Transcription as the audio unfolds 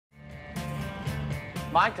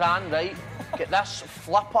My gran, right, get this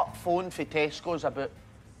flip-up phone for Tesco's about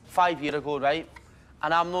 5 years ago, right?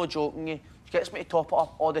 And I'm no joking you. She gets me to top it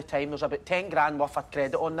up all the time. There's about 10 grand worth of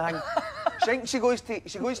credit on the thing. She thinks she goes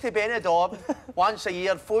to Benidorm once a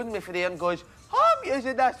year, phone me for there and goes, "Oh, I'm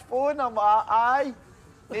using this phone." I'm like, "Aye."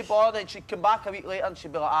 No bother. And she'd come back a week later and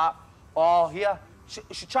she'd be like, "Oh, here."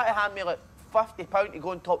 She'd try to hand me like £50 to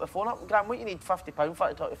go and top the phone up. Gran, what you need £50 for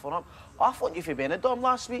to top the phone up? "Oh, I phoned you for Benidorm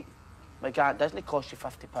last week." My gran, doesn't cost you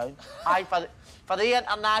 £50. Aye, for the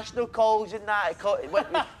international calls and that.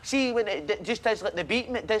 See, when it just does like the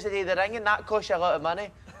beating, it does the ringing, that costs you a lot of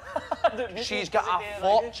money. She's got a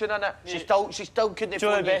fortune in it. She still couldn't afford it. Do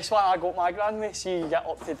you know the best one I got my gran with? See, you get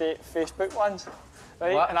up-to-date Facebook ones,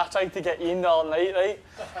 right? What? And I tried to get you in the other night, right?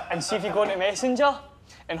 And see if you go into Messenger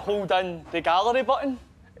and hold in the gallery button,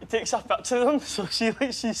 it takes a picture of them, so she's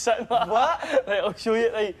sitting like what? Right, I'll show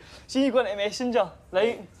you, right? See you go into Messenger,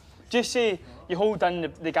 right? Just say you hold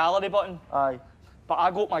in the gallery button. Aye. But I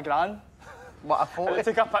got my gran. What, a photo? I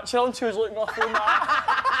took a picture and she was looking at her phone like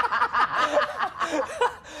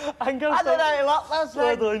I don't know how to look this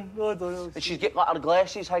thing. Hold on. She's got like her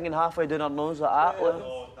glasses hanging halfway down her nose like that.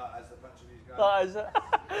 No, that is the picture he's got. That is it.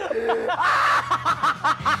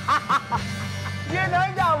 You know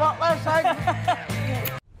how to look